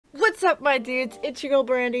What's up, my dudes? It's your girl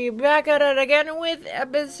Brandy, back at it again with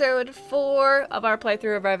episode 4 of our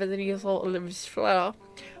playthrough of Resident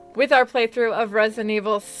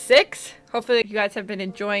Evil 6. Hopefully you guys have been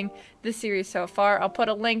enjoying the series so far. I'll put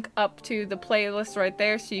a link up to the playlist right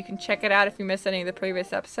there so you can check it out if you missed any of the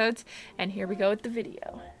previous episodes. And here we go with the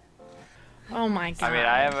video. Oh my god. I mean,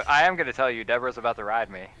 I am gonna tell you, Deborah's about to ride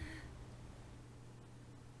me.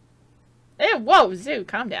 Hey, whoa, Zoo,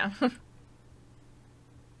 calm down.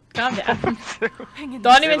 Calm down.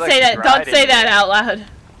 Don't even say that. Don't say that out loud.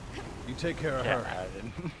 You take care of her.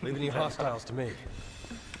 Leave any hostiles to me.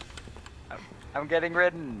 I'm getting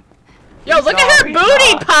ridden. Yo, look at her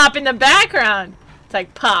booty pop in the background. It's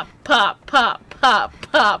like pop, pop, pop, pop,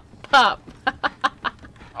 pop, pop.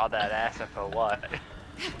 All that ass and for what?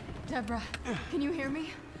 Deborah, can you hear me?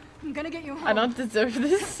 I'm gonna get you home. I don't deserve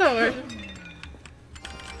this sword.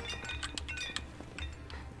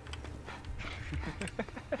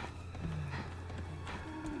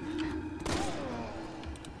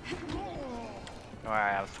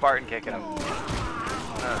 Alright, I'm Spartan kicking him.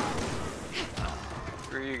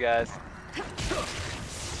 Screw you guys.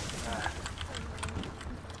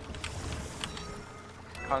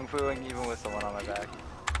 Kung Fuing even with someone on my back.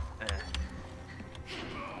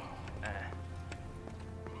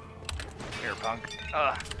 Here, punk.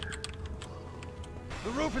 The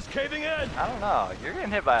roof is caving in. I don't know. You're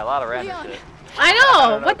getting hit by a lot of random shit. I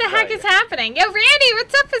know. What the heck is happening? Yo, Randy,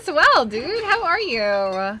 what's up as well, dude? How are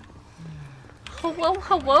you? Hello,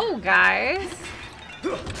 hello, guys.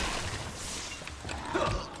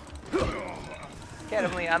 Get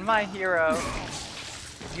him, Leon, my hero.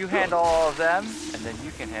 You handle all of them, and then you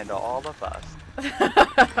can handle all of us.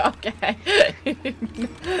 Okay.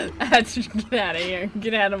 Get out of here.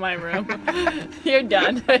 Get out of my room. You're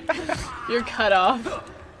done. You're cut off.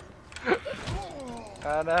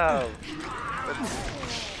 I know.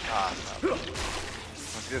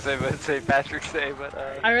 I was gonna say Patrick say, but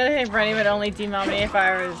I really think Brenny would only demon me if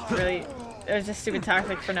I was really. It was just stupid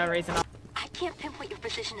toxic for no reason. I can't pinpoint your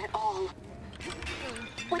position at all.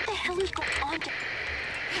 What the hell is going on?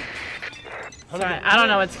 Sorry, I don't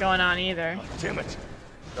know what's going on either. Oh, damn it.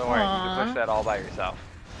 Don't worry, you can push that all by yourself.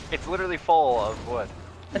 It's literally full of wood.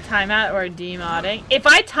 A timeout or a demodding. If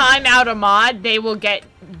I time out a mod, they will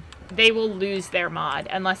lose their mod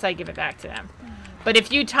unless I give it back to them. But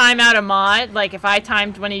if you time out a mod, like if I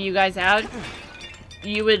timed one of you guys out,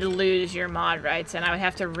 you would lose your mod rights and I would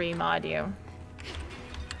have to remod you.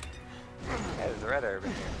 Yeah, there's a red herb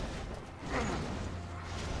in here.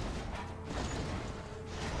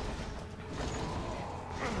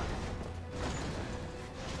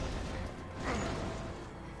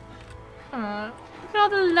 Aw, look at all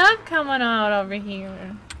the love coming out over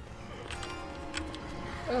here.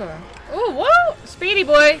 Oh, whoa! Speedy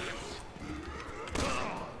boy!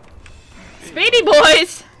 Speedy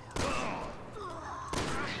boys!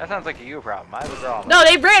 That sounds like a you problem. I was wrong. No,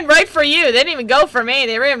 they ran right for you. They didn't even go for me.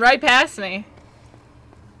 They ran right past me.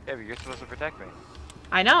 Yeah, but you're supposed to protect me.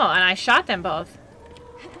 I know, and I shot them both.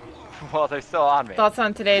 Well, they're still on me. Thoughts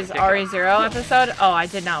on today's RE6 episode? Oh, I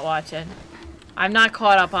did not watch it. I'm not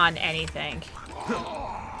caught up on anything.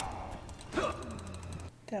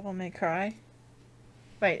 Devil May Cry?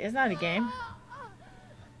 Wait, isn't that a game?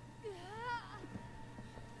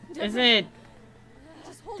 Isn't it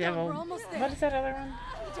Devil? What is that other one?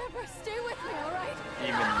 Deborah, stay with me, alright?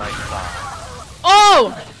 Demon Light Song.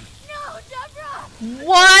 Oh! No, Deborah!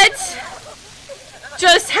 What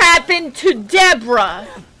just happened to Deborah?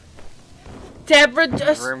 Deborah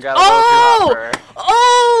just... Oh!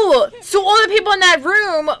 So all the people in that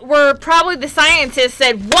room were probably the scientists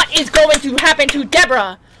said, what is going to happen to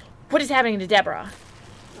Deborah? What is happening to Deborah?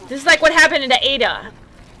 This is like what happened to Ada.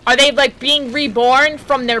 Are they like being reborn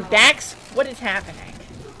from their backs? What is happening?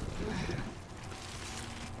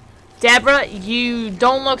 Deborah, you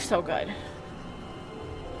don't look so good.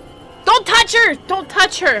 Don't touch her! Don't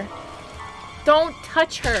touch her! Don't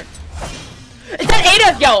touch her. Is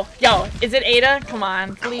that Ada? Yo, is it Ada? Come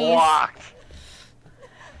on, please. Clocked.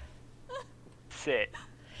 Sit.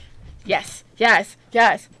 Yes, yes,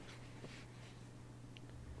 yes.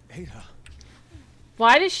 Ada.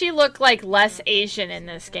 Why does she look like less Asian in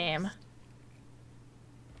this game?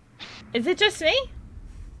 Is it just me?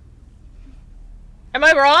 Am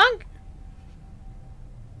I wrong?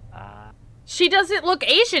 She doesn't look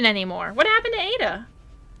Asian anymore. What happened to Ada?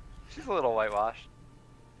 She's a little whitewashed.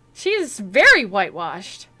 She's very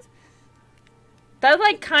whitewashed. That,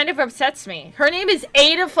 like, kind of upsets me. Her name is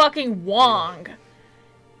Ada fucking Wong.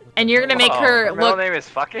 And you're gonna make her her middle name is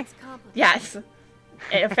fucking? Yes.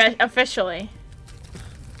 Officially.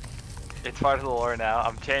 It's part of the lore now.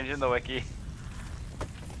 I'm changing the wiki.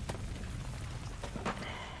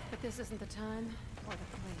 This isn't the time or the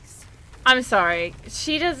place. I'm sorry.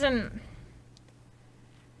 She doesn't...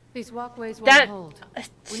 These walkways won't That hold.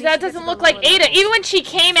 that doesn't look like Ada. Even when she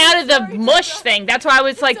came out of the mush thing, that's why I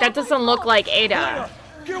was like, that doesn't look like Ada.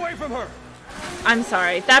 Get away from her! I'm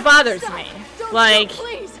sorry. That bothers me. Like,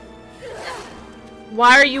 Please.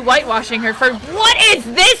 why are you whitewashing her for... What is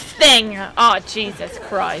this thing? Oh, Jesus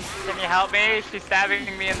Christ. Can you help me? She's stabbing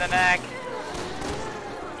me in the neck.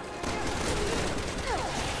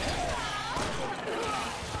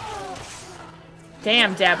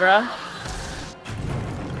 Damn, Deborah.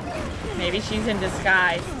 Maybe she's in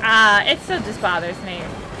disguise. It still just bothers me.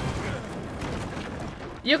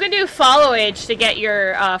 You can do follow age to get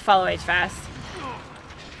your follow age fast.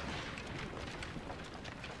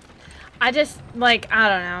 I just, like, I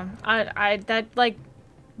don't know. That, like,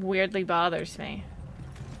 weirdly bothers me.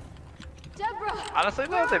 Deborah. Honestly,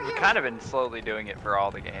 though, they've kind of been slowly doing it for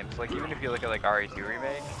all the games. Like, even if you look at, like, RE2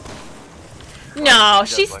 Remake. No,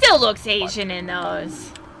 she still looks Asian in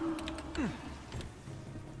those.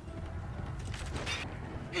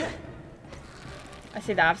 I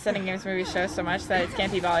see the opposite in games, movies, shows so much that it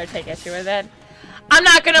can't be bothered to take issue with it. I'm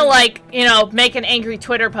not gonna, like, you know, make an angry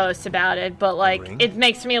Twitter post about it, but, like, it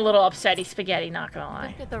makes me a little upsetty spaghetti, not gonna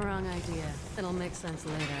lie. Get the wrong idea. It'll make sense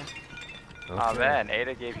later. Okay. Oh man,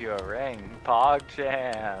 Ada gave you a ring.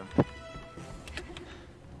 PogChamp.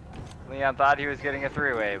 Leon thought he was getting a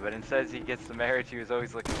three-way, but instead he gets the marriage he was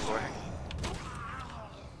always looking for.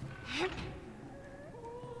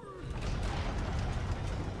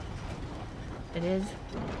 It is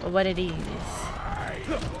what it is.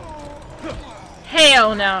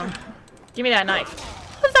 Hell no. Give me that knife.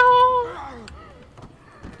 Huzzah!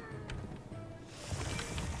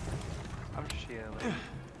 I'm chilling.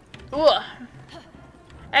 Ooh.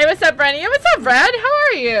 Hey, what's up, Brenny? What's up, Red? How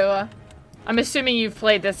are you? I'm assuming you've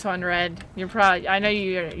played this one, Red. You're probably... I know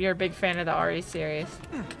you're a big fan of the RE series.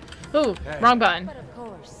 Ooh, wrong button. But of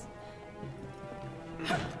course.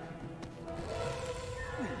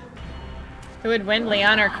 Who would win,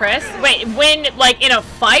 Leon or Chris? Wait, win, like, in a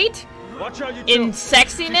fight? Watch out, you In two.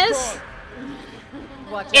 sexiness?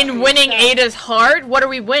 Watch out In for winning yourself. Ada's heart? What are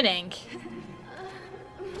we winning?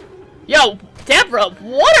 Yo, Deborah,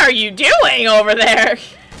 what are you doing over there?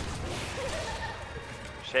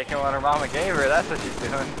 Shaking what her mama gave her, that's what she's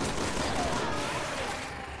doing.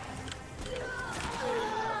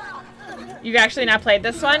 You've actually not played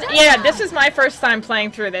this one? Yeah, this is my first time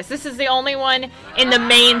playing through this. This is the only one in the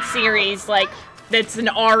main series, like, that's an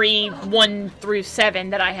RE 1 through 7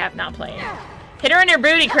 that I have not played. Hit her in her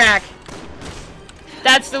booty crack.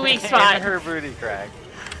 That's the weak spot. In her booty crack.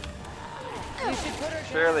 You should put her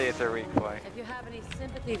Surely it's her weak point. if you have any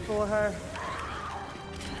sympathy for her.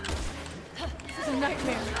 This is a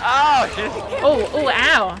nightmare. Oh, she's... Oh,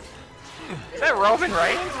 ow. Is that Roman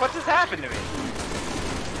Reigns? What just happened to me?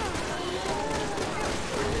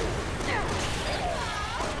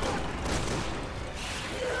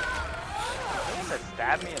 That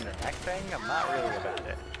stabbed me in the neck thing? I'm not really about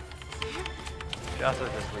it. She also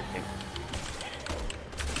just weak.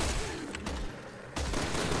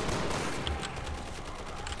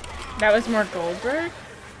 That was more Goldberg?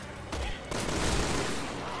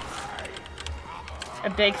 A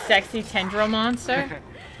big, sexy tendril monster?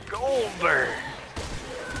 Goldberg!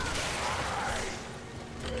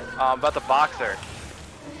 About the boxer.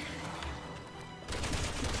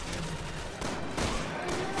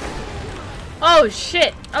 Oh,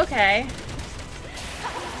 shit. Okay.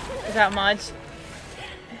 Is that much?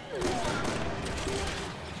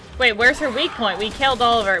 Wait, where's her weak point? We killed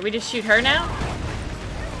all of her. We just shoot her now?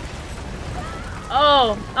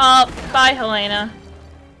 Oh, bye, Helena.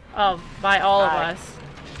 Oh, bye all of us.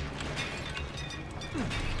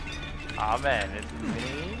 Aw man, it's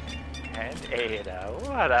me and Ada.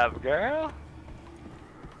 What up, girl?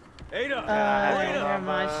 Ada! Thank you very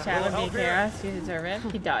much. Chad would be here. You deserve it.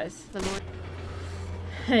 He does.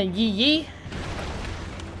 Yee yee.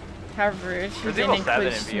 How rude. She didn't Resident Evil 7 include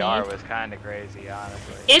in VR Sneak. was kind of crazy,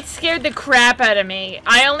 honestly. It scared the crap out of me.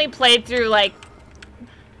 I only played through, like,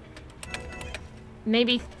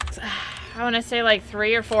 maybe, I want to say, like,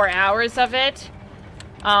 3 or 4 hours of it.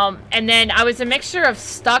 And then I was a mixture of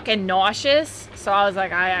stuck and nauseous, so I was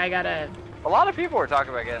like, I gotta... A lot of people were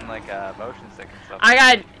talking about getting, like, motion sick and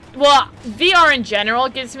stuff. Well, VR in general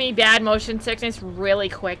gives me bad motion sickness really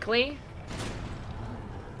quickly.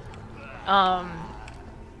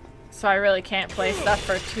 So I really can't play stuff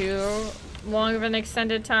for too long of an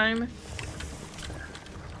extended time.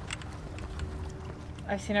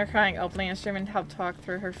 I've seen her crying openly on stream and helped talk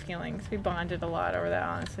through her feelings. We bonded a lot over that,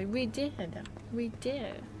 honestly. We did. We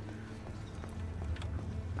did.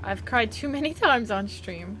 I've cried too many times on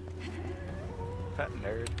stream.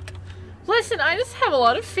 Nerd. Listen, I just have a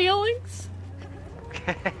lot of feelings.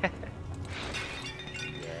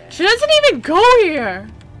 She doesn't even go here.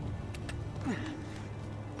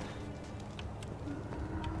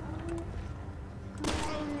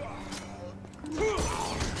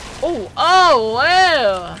 Oh,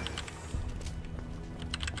 wow.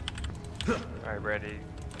 Alright, Brandy. You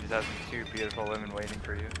just have two beautiful women waiting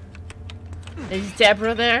for you. Is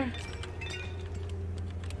Deborah there?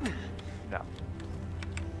 No.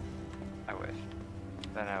 I wish.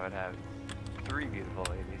 Then I would have 3 beautiful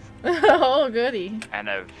ladies. Oh, goody. And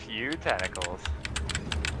a few tentacles.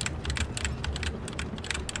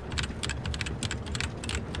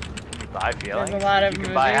 You buy feelings. There's a lot of you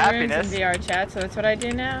movie can buy rooms happiness. in VR chat, so that's what I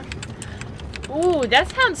do now. Ooh, that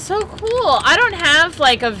sounds so cool. I don't have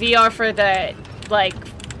like a VR for the like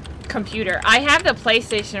computer. I have the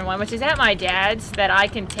PlayStation one, which is at my dad's, that I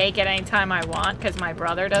can take at any time I want because my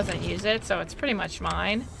brother doesn't use it, so it's pretty much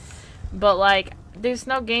mine. But like, there's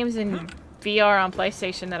no games in VR on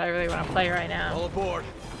PlayStation that I really want to play right now. All aboard.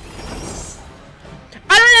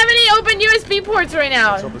 I don't have any open USB ports right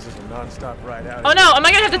now. Let's hope this is a non-stop ride out. Oh no, am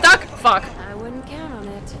I gonna have to duck? Fuck. I wouldn't count on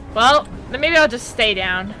it. Well, then maybe I'll just stay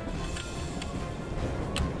down.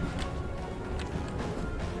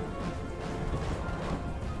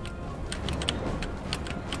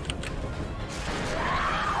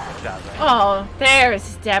 Oh,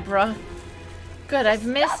 there's Deborah. Good, I've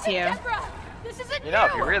missed you. Deborah! This isn't You know,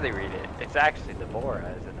 if you really read it, it's actually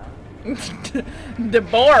DEBORAH, is it not?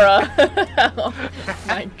 DEBORAH. Oh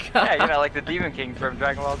my god. Yeah, you know, like the Demon King from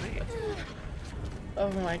Dragon Ball Z.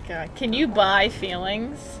 Oh my god. Can you buy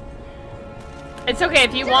feelings? It's okay,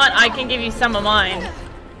 if you want, I can give you some of mine.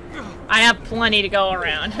 I have plenty to go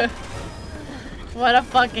around. What a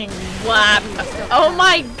fucking whap. Oh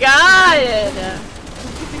my god!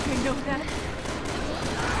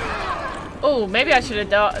 Oh, maybe I should have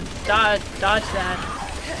dodged that.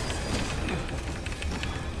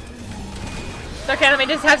 It's okay, let me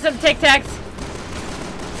just have some Tic Tacs.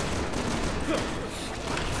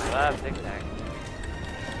 Tic Tac.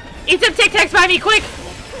 Eat some Tic Tacs by me, quick!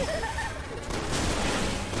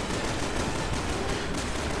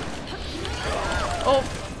 Oh,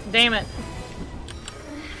 damn it.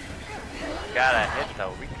 Gotta hit the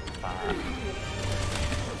weak spot.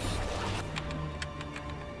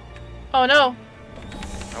 Oh no.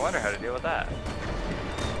 I wonder how to deal with that.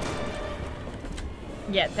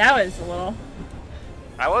 Yeah, that was a little...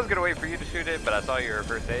 I was gonna wait for you to shoot it, but I saw your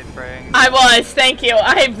first aid spraying. I was, thank you.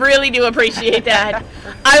 I really do appreciate that.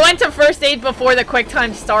 I went to first aid before the quick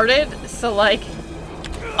time started, so like...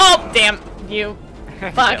 Oh, damn, you.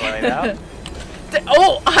 Fuck. Get laid out?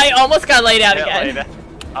 Oh, I almost got laid out Get again. laid out.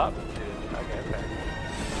 Up. Okay, fair.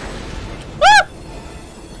 Woo!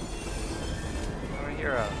 I'm a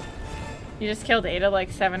hero. You just killed Ada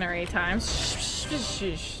like 7 or 8 times.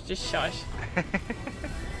 Just shush.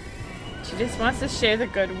 She just wants to share the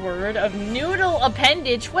good word of noodle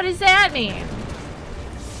appendage. What does that mean?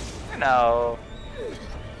 You know.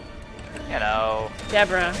 You know.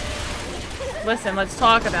 Deborah, listen, let's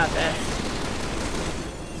talk about this.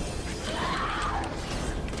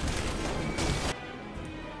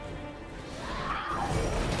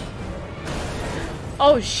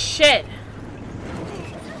 Oh shit.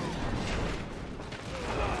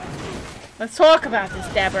 Let's talk about this,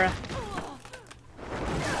 Deborah.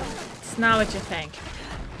 It's not what you think.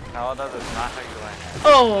 No, that's not how you land.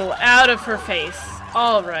 Oh, out of her face.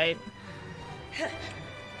 Alright.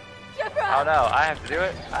 Oh no, I have to do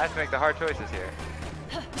it. I have to make the hard choices here.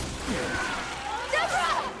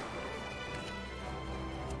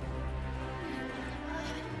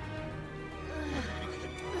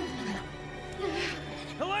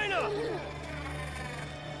 Helena!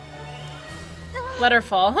 Let her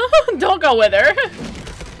fall. Don't go with her.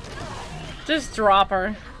 Just drop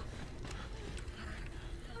her.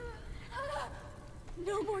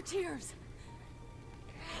 No more tears.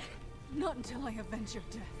 Not until I avenge your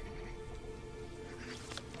death.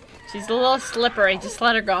 She's a little slippery. Just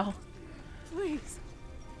let her go. Please.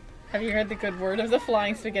 Have you heard the good word of the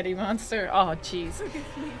flying spaghetti monster? Oh, jeez. Forgive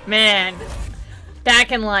me. Man.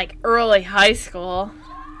 Back in, like, early high school.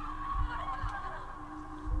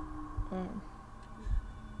 Oh.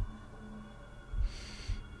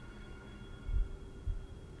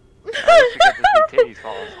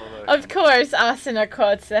 Of course, Asuna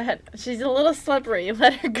quotes that. She's a little slippery.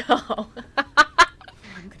 Let her go.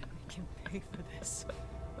 I'm gonna make him pay for this.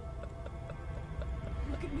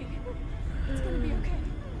 Look at me. It's gonna be okay.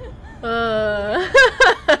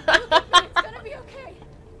 It's gonna be okay.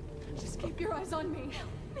 Just keep your eyes on me.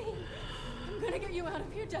 I'm gonna get you out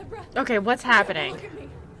of here, Deborah. Okay, what's happening? Look at me.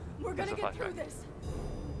 We're gonna get through this.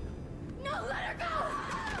 No, let her go!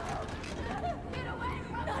 Get away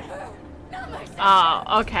from her! Not my sister!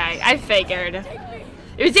 Oh, okay. I figured.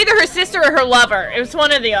 It was either her sister or her lover. It was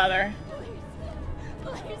one or the other.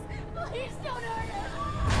 Please, please don't hurt her!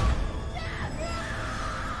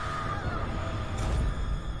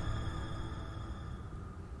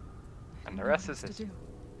 And the rest is to history. do.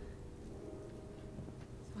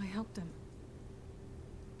 So I helped him.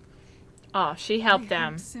 Oh, she helped I them.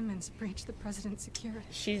 helped Simmons breach the president's security.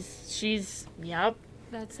 Yep.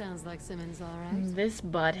 That sounds like Simmons, all right. This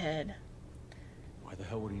butthead. Why the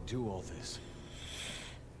hell would he do all this?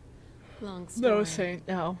 Long story. No, Saint,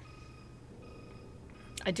 no.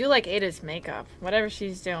 I do like Ada's makeup. Whatever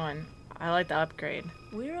she's doing, I like the upgrade.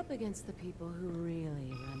 We're up against the people who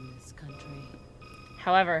really run this country.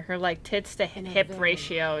 However, her like tits to In a hip very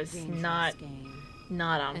ratio is dangerous not game.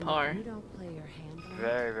 on And par. if you don't play your hand right,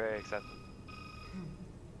 Very, very acceptable.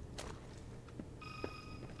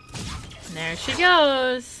 And there she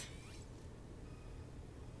goes.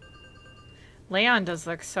 Leon does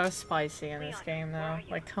look so spicy in this game, though.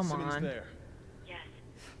 Like, come Simmons on. there.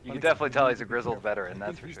 You can definitely tell he's a grizzled veteran,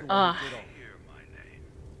 that's for sure. Ugh.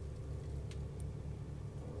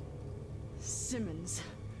 Simmons.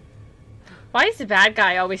 Why does the bad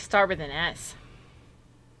guy always start with an S?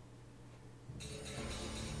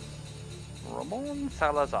 Ramon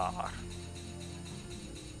Salazar.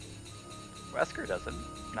 Wesker doesn't.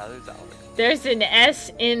 Neither does Alec. There's an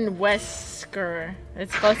S in Wesker.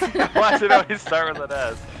 It's close enough. Why does it always start with an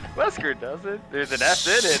S? Wesker doesn't. There's an S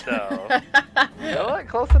in it, though. You know what?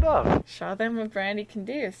 Close enough. Show them what Brandy can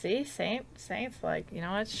do. See? Saint's like, you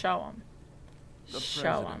know what? Show them.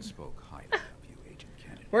 Show them. Spoke highly of you, Agent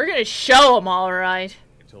Kennedy. We're gonna show them, alright.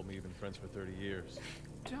 He told me you've been friends for 30 years.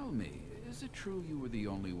 Tell me, is it true you were the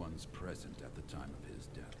only ones present at the time of his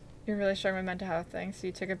death? You're really struggling with mental health things, so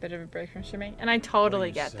you took a bit of a break from shimming. And I totally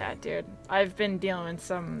you get saying? that, dude. I've been dealing with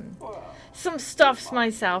some stuffs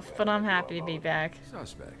myself, but I'm happy to be back.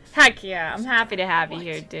 Suspects. Heck yeah, I'm happy to have you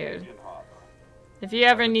here, dude. If you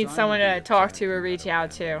ever need someone to talk to or reach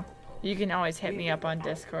out to, you can always hit me up on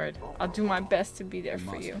Discord. I'll do my best to be there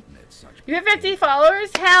for you. You have 50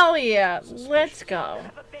 followers? Hell yeah! Let's go.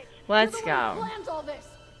 Let's go. Plans all this.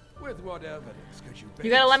 With what evidence could you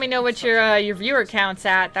You gotta let me know what your viewer count's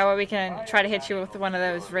at. That way we can try to hit you with one of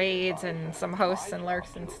those raids and some hosts and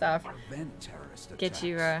lurks and stuff. Get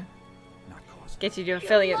you to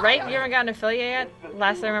affiliate, right? You haven't gotten an affiliate yet?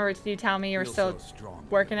 Last I remember you telling me you were still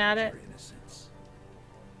working at it.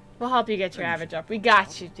 We'll help you get your average up. We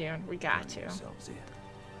got you, dude. We got you.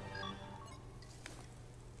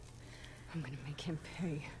 I'm gonna make him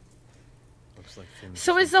pay. Looks like things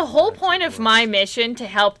So is the whole point of my mission to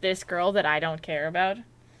help this girl that I don't care about?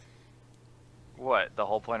 What? The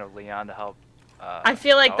whole point of Leon to help? I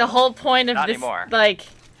feel like the whole point of Not this, anymore. like,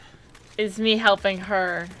 is me helping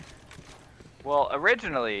her. Well,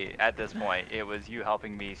 originally, at this point, it was you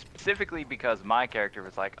helping me specifically because my character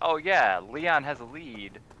was like, oh yeah, Leon has a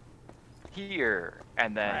lead here.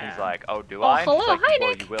 And then he's like, oh, do I? And hello, she's like, hi, well,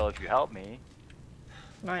 Nick. you will if you help me.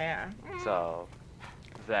 Oh yeah. So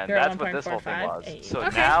then You're at that's what this whole thing 1.45. was. So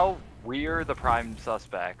Okay. now we're the prime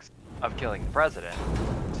suspects of killing the president.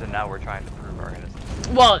 So now we're trying to prove our innocence.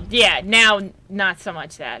 Well, yeah. Now, not so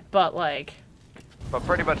much that, but like. But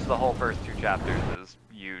pretty much the whole first 2 chapters is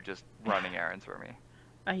you just running errands for me.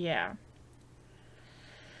 Yeah.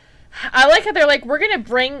 I like how they're like, we're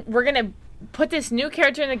gonna put this new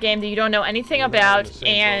character in the game that you don't know anything We're all in about, the same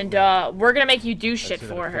and boat, we're gonna make you do That's shit it,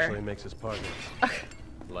 for that officially her. makes us partners.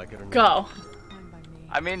 Like it or not. Go. Fine by me.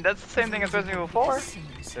 I mean, that's the same thing as Resident Evil 4.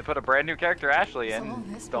 They put a brand new character, Ashley,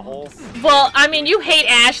 in the whole... Well, I mean, you hate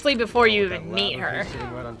Ashley before you That even meet lava her.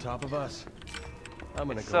 sitting right on top of us. I'm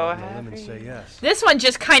gonna go So out on a limb and happy. say yes. This one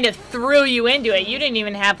just kind of threw you into it. You didn't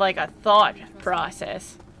even have like a thought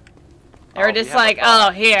process. They Oh, were we just have a like,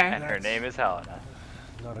 thought. oh, here. And her name is Helena.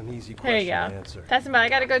 Not an easy There you question go. to answer. That's about. I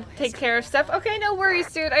gotta go take care of stuff. Okay, no worries,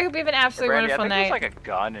 dude. I hope you have an absolutely Brandy, I wonderful think night. there's like a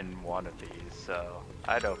gun in one of these, so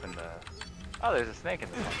I'd open the... Oh, there's a snake in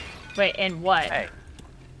this one. Wait, and what? Hey.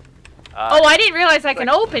 Oh, I didn't realize I can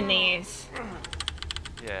open these.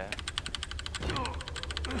 Yeah.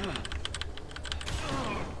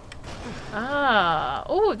 Ah.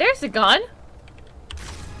 Oh, there's a gun.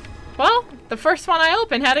 Well, the first one I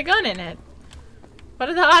opened had a gun in it. What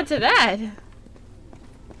are the odds of that?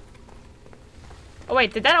 Oh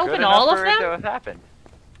wait, did that Good open enough all of for it to them? have happened.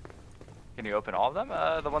 Can you open all of them?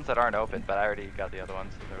 The ones that aren't open, but I already got the other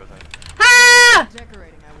ones. So there wasn't... Ah!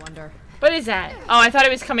 Decorating, I wonder. What is that? Oh, I thought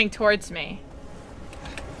it was coming towards me.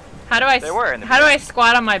 How do I? They were in the How do I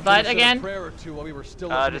squat on my butt Should've said a again? prayer or two while we were still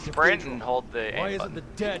Just sprint and hold the Why A is it button. the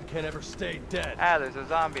dead can't ever stay dead? Ah, there's a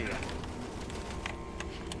zombie.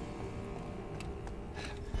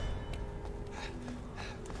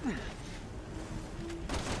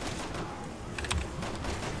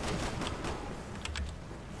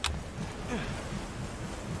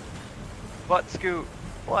 What scoot?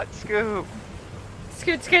 What scoot?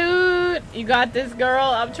 Scoot, scoot! You got this, girl.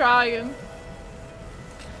 I'm trying.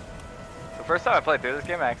 The first time I played through this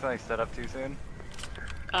game, I accidentally stood up too soon.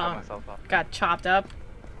 Cut myself up. Got chopped up.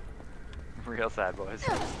 Real sad, boys.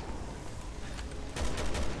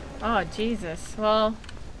 Oh, Jesus. Well,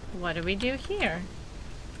 what do we do here?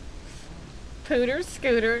 Pooter,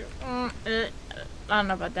 scooter. I don't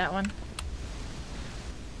know about that one.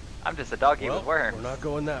 I'm just a doggy with worms. We're not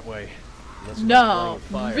going that way. Unless we're No, playing with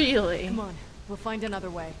fire. really. Come on, we'll find another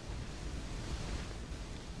way.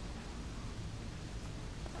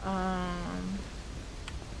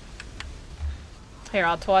 Here,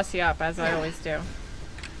 I'll toss you up as I always do.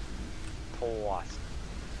 Toss.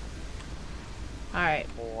 Alright,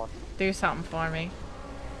 do something for me.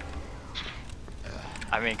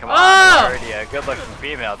 I mean, come on, Oh! I'm already a good-looking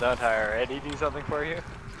female. Don't I already do something for you?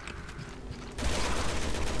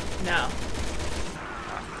 No.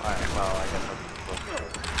 Alright, well, I guess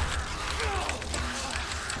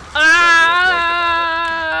Ah!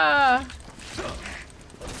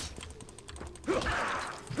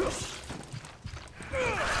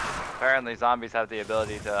 apparently zombies have the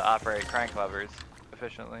ability to operate crank levers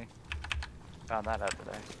efficiently. Found that out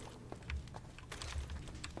today.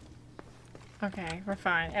 Okay, we're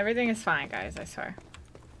fine. Everything is fine, guys, I swear.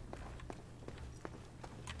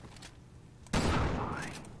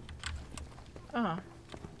 Oh.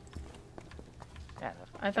 Yeah,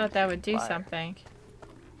 I thought that would do fire. something.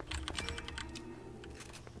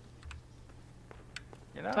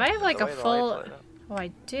 You know, Do I have like the a way the full... lights light up. Oh, I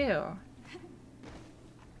do.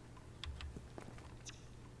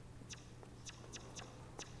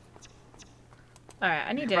 Alright, I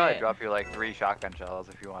You need could to... probably drop you like 3 shotgun shells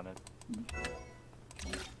if you wanted.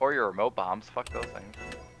 Or your remote bombs. Fuck those things.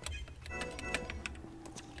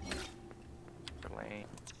 Lane.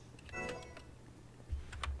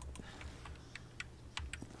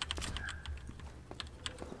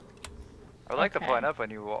 I would like to Okay. point out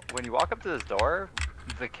when you walk up to this door,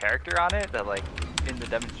 the character on it that like in the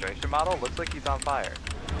demonstration model looks like he's on fire.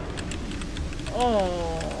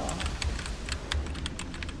 Oh.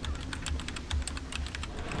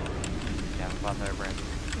 Yeah, have fun there, Brandon.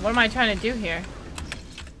 What am I trying to do here?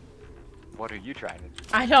 What are you trying to do?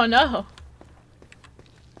 I don't know.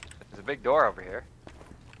 There's a big door over here.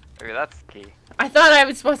 Maybe that's the key. I thought I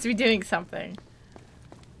was supposed to be doing something.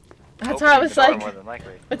 That's why I Opening was the door, like, more than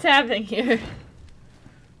likely. what's happening here?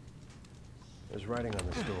 There's writing on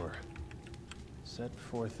this door. Set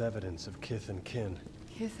forth evidence of kith and kin.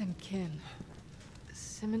 Kith and kin.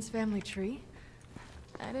 Simmons family tree?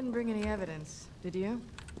 I didn't bring any evidence, did you?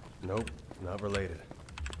 Nope, not related.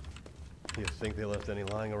 You think they left any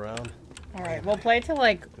lying around? Alright, we'll play till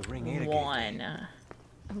like The ring ain't a game. 1. A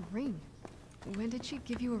ring? When did she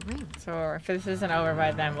give you a ring? So if this isn't over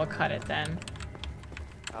by then, we'll cut it then.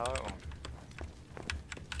 Oh, it won't.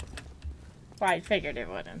 Well, I figured it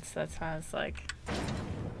wouldn't, so that's why I was like...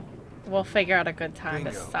 We'll figure out a good time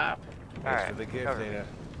to Bingo. stop. Thanks Alright, for the gift, cover. Dana.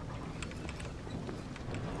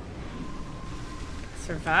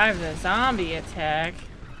 Survive the zombie attack.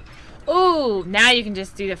 Ooh, now you can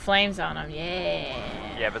just do the flames on them.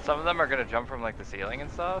 Yeah. Yeah, but some of them are gonna jump from like the ceiling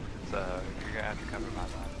and stuff, so you're gonna have to cover my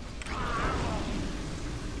that.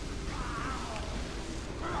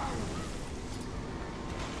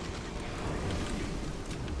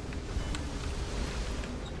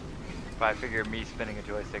 But I figure me spinning a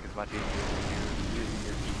joystick is much easier than you using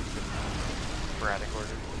your keys in sporadic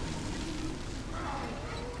order.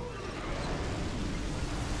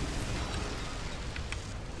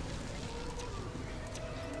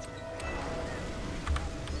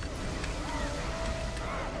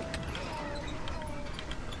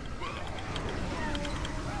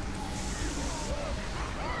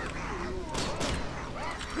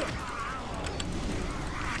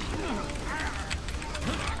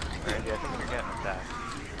 Randy, I think you're getting attacked.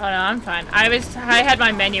 Oh no, I'm fine. I had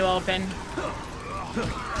my menu open.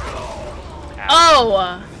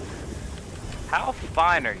 Oh! How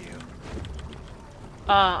fine are you?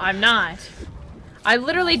 I'm not. I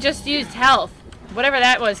literally just used health. Whatever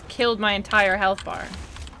that was killed my entire health bar.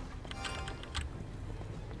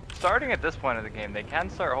 Starting at this point of the game, they can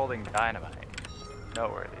start holding dynamite.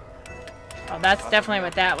 Noteworthy. Oh, that's definitely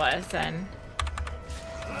what that was then.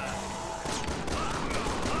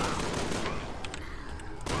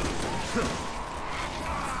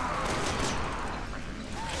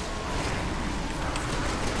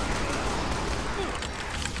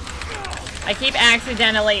 I keep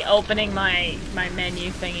accidentally opening my menu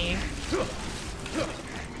thingy. Is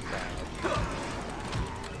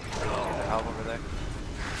there help over there?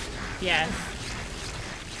 Yes.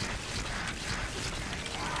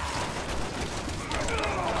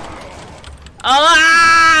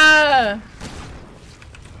 Ah!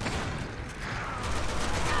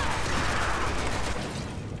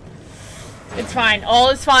 It's fine. All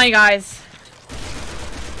is fine, guys.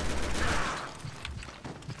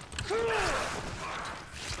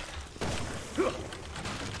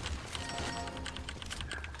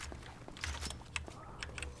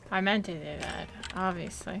 I meant to do that,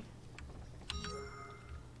 obviously.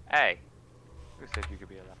 Hey, who said you could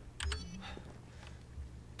be allowed?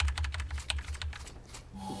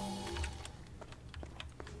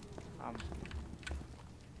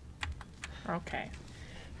 Okay.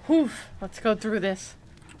 Whew. Let's go through this.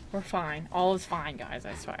 We're fine. All is fine, guys,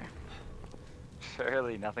 I swear.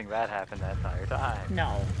 Surely nothing bad happened that entire time.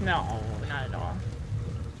 No, no, not at all.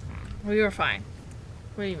 We were fine.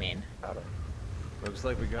 What do you mean? Looks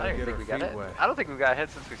like we I gotta don't get think our we got feet hit. wet. I don't think we got hit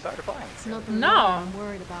since we started playing. It's nothing No. I'm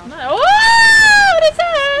worried about. No. Whoa! What is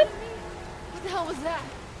that? What the hell was that?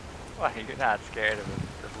 Why, you're not scared of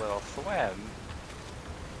this little swim.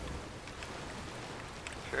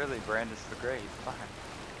 Surely Brandis the Great is fine.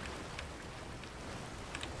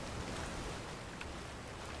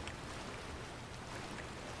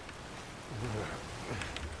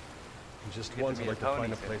 Just Get once to I'd meet like a to find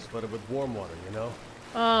pony a soon. place flooded with warm water, you know?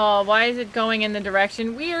 Oh, why is it going in the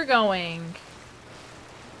direction we're going?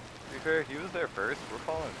 To be fair, he was there first. We're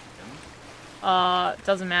following him.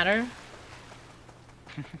 Doesn't matter.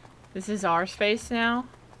 This is our space now.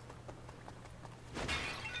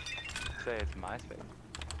 Say it's my space.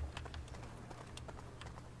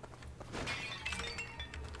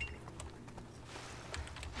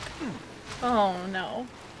 Oh no.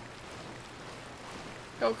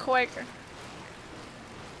 Go quicker.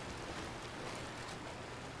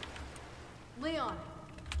 Leon.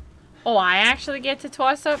 Oh, I actually get to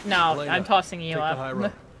toss up? No, Elena, I'm tossing you take the up. high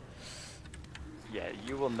road. Yeah,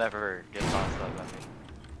 you will never get tossed up on me.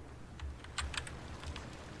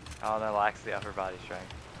 Oh, that lacks the upper body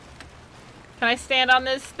strength. Can I stand on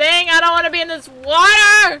this thing? I don't want to be in this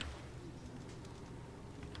water!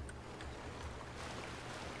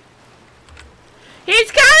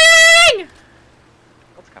 He's coming!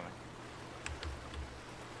 What's coming?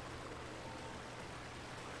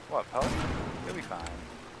 What, pony? You'll be fine.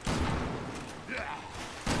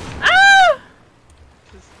 Ah!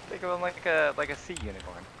 Just think of him like a sea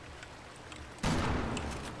unicorn.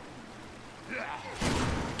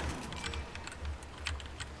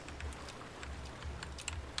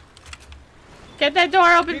 Get that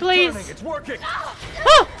door open, Keep please. turning, it's working!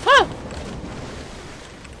 Oh, oh.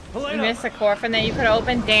 You Elena! missed a coffin that you could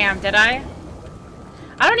open? Damn, did I?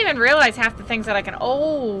 I don't even realize half the things that I can.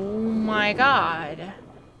 Oh my god.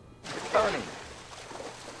 Pony!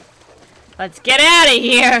 Let's get out of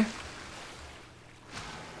here.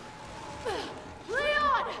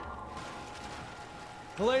 Leon!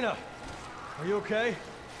 Elena! Are you okay?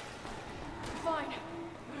 Fine, but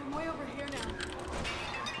I'm way over here now.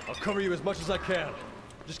 I'll cover you as much as I can.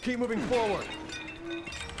 Just keep moving forward.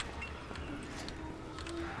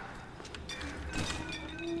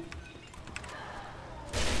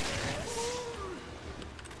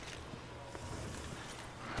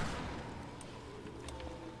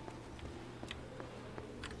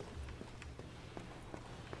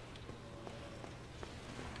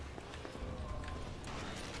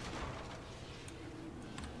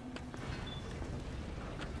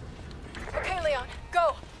 Okay, Leon,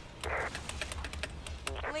 go!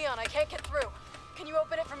 Leon, I can't get through. Can you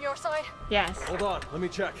open it from your side? Yes, Hold on, let me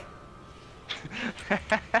check.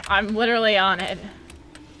 I'm literally on it.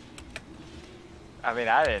 I mean,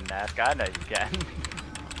 I didn't ask. I know you can.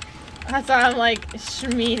 That's why I'm like,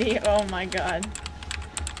 Schmeedy. Oh my god.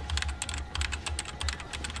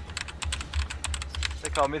 They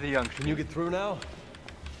call me the young Can you get through now?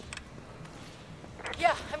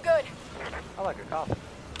 Yeah, I'm good. I like a coffin.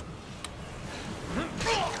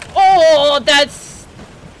 Oh, that's.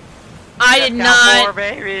 I did More, not.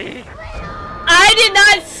 baby! I did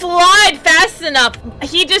not slide fast enough.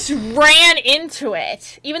 He just ran into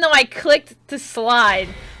it. Even though I clicked to slide.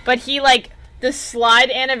 But he, like, the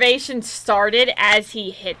slide animation started as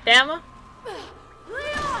he hit them.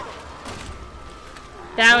 Leon!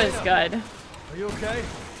 That was good. Are you okay?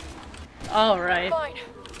 Alright. Fine,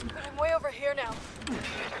 but I'm way over here now.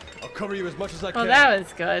 I'll cover you as much as I Oh, can. that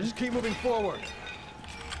was good. Just keep moving forward.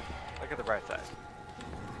 Look at the bright side.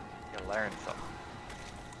 You learn something.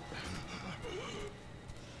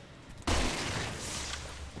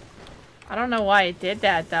 I don't know why it did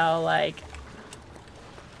that, though. Like,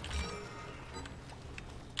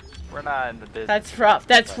 We're not in the business. that's rough.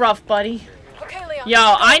 That's rough, buddy. Okay, Leon. Yo,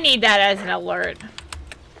 I need that as an alert.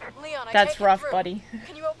 Leon, I That's can't get rough, through. buddy.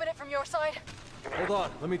 Can you open it from your side? Hold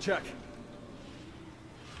on, let me check.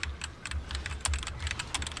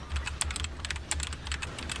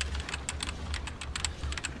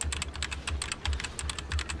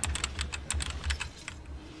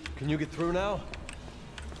 Can you get through now?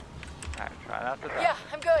 Alright, try not to die. Yeah,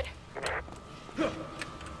 I'm good.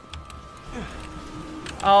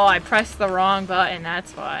 Oh, I pressed the wrong button,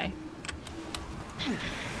 that's why. You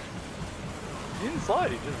didn't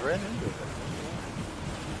slide, you just ran into it.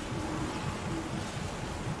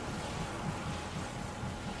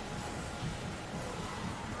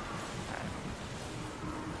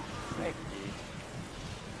 Snake.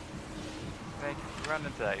 Snake, if you run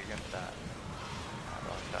into that, you're gonna die. I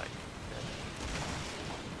don't die.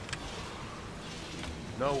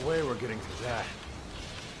 No way we're getting through that.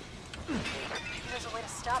 Maybe there's a way to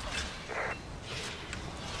stop it.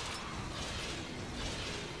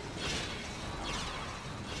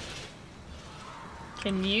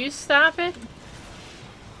 Can you stop it?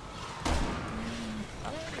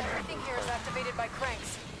 Everything here is activated by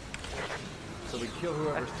cranks. So we kill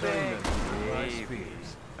whoever's turning them with high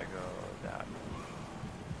speeds. I go down.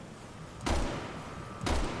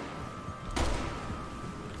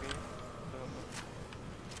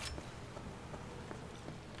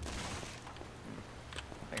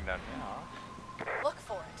 Thing down here. Look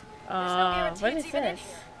for it. What is this?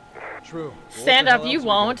 True. Well, Stand what up, the hell you else are we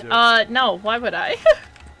won't. gonna do? No, why would I?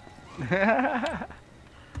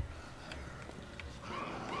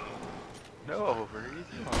 No ovaries,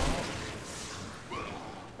 you won't.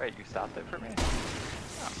 Wait, you stopped it for me?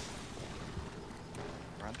 Oh.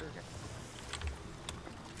 Run through again.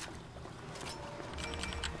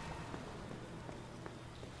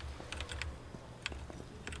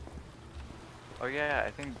 Oh yeah, I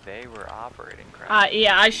think they were operating crap.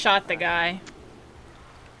 Yeah, I shot the guy.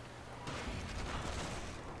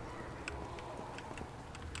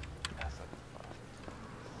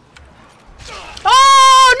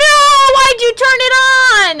 Oh no! Why'd you turn it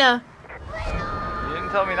on? You didn't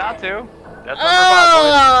tell me not to. That's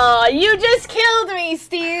Oh, you just killed me,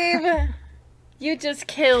 Steve. You just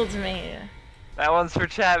killed me. That one's for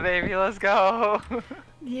chat, baby. Let's go.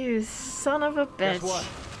 You son of a bitch. Guess what?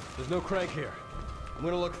 There's no crank here. I'm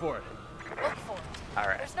gonna look for it. Look for it. All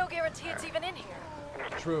right. There's no guarantee it's even in here.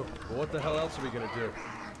 True, but what the hell else are we gonna do?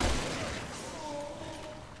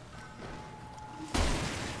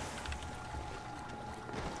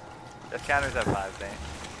 This counters at 5, Zane.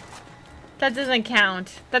 That doesn't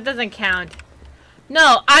count. That doesn't count.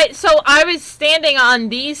 No, so I was standing on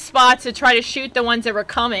these spots to try to shoot the ones that were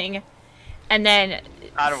coming, and then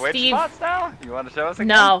Out of which Steve... spots now? You want to show us again?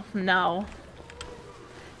 No, no.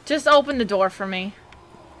 Just open the door for me.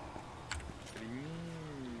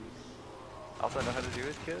 Also know how to do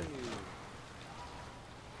is kill you.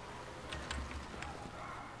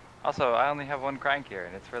 Also, I only have one crank here,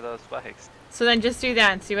 and it's for those spikes. So then just do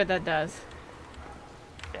that and see what that does.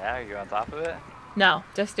 Yeah, are you on top of it? No,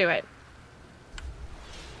 just do it.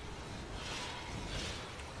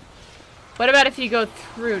 What about if you go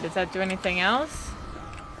through? Does that do anything else?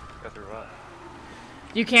 Go through what?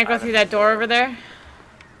 You can't go through that door over there?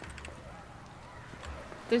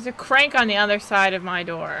 There's a crank on the other side of my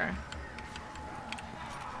door.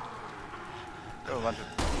 Got a bunch of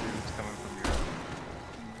dudes coming from Europe.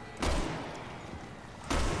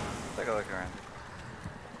 Take a look around.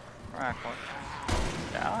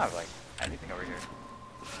 Yeah, I don't have like anything over here.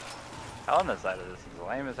 Hell on this side of this is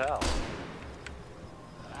lame as hell.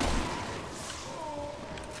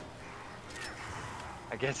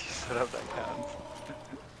 I guess you set up that counts.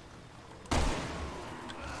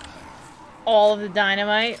 All of the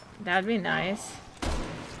dynamite? That'd be nice.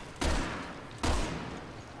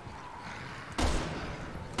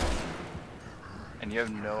 And you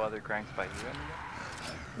have no other cranks by you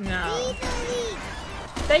anymore? No.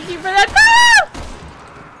 Thank you for that. Ah!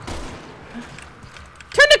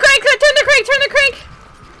 Turn the crank! Turn the crank! Turn the crank!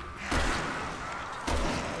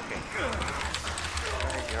 Okay, good.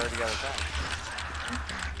 Alright, you already got it back.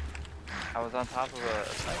 I was on top of a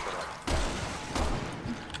sniper level.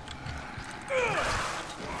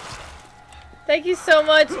 Thank you so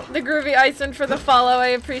much, the Groovy Iceman, for the follow. I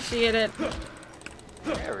appreciate it.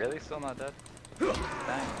 Yeah, really? Still not dead?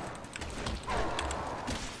 Dang.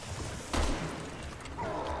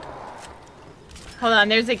 Hold on,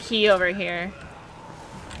 there's a key over here.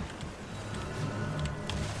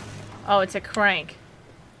 Oh, it's a crank.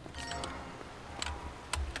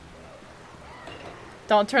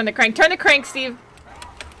 Don't turn the crank. Turn the crank, Steve.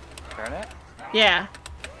 Turn it? Yeah.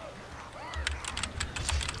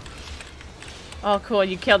 Oh, cool.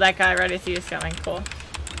 You killed that guy right as he was coming. Cool.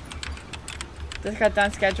 Just got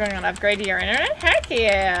done scheduling an upgrade to your internet? Heck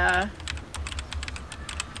yeah.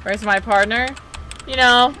 Where's my partner? You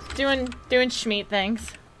know, doing Schmeat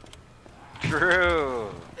things. True.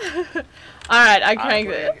 Alright, I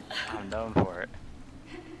cranked it. I'm known for it.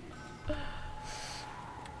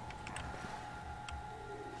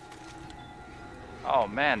 Oh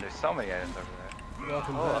man, there's so many items over there.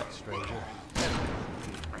 Welcome back, stranger.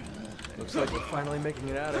 Looks like we're finally making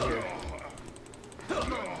it out of here.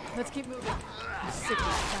 Let's keep moving. I'm sick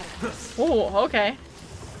of this. Ooh, okay.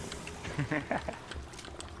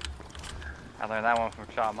 I learned that one from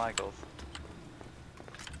Shawn Michaels.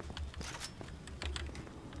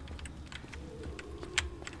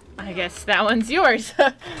 I guess that one's yours.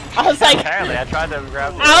 I was like, Apparently, I tried to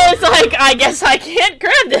grab the I was like, I guess I can't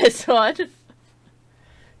grab this one.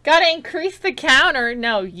 Gotta increase the counter.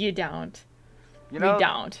 No, you don't. You know, we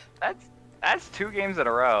don't. That's 2 games in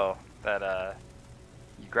a row that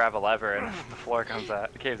you grab a lever and the floor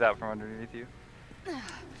caves out from underneath you.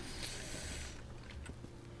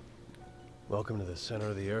 Welcome to the center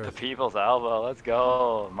of the The earth. people's elbow, let's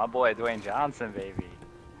go. My boy Dwayne Johnson, baby.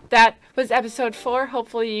 That was episode 4.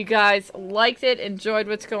 Hopefully you guys liked it, enjoyed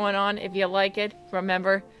what's going on. If you like it,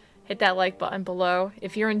 remember, hit that like button below.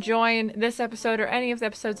 If you're enjoying this episode or any of the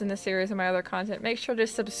episodes in this series or my other content, make sure to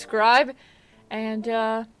subscribe and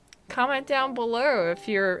comment down below if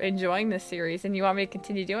you're enjoying this series and you want me to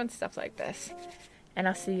continue doing stuff like this. And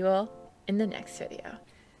I'll see you all in the next video.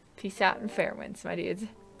 Peace out and fair winds, my dudes.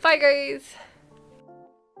 Bye, guys!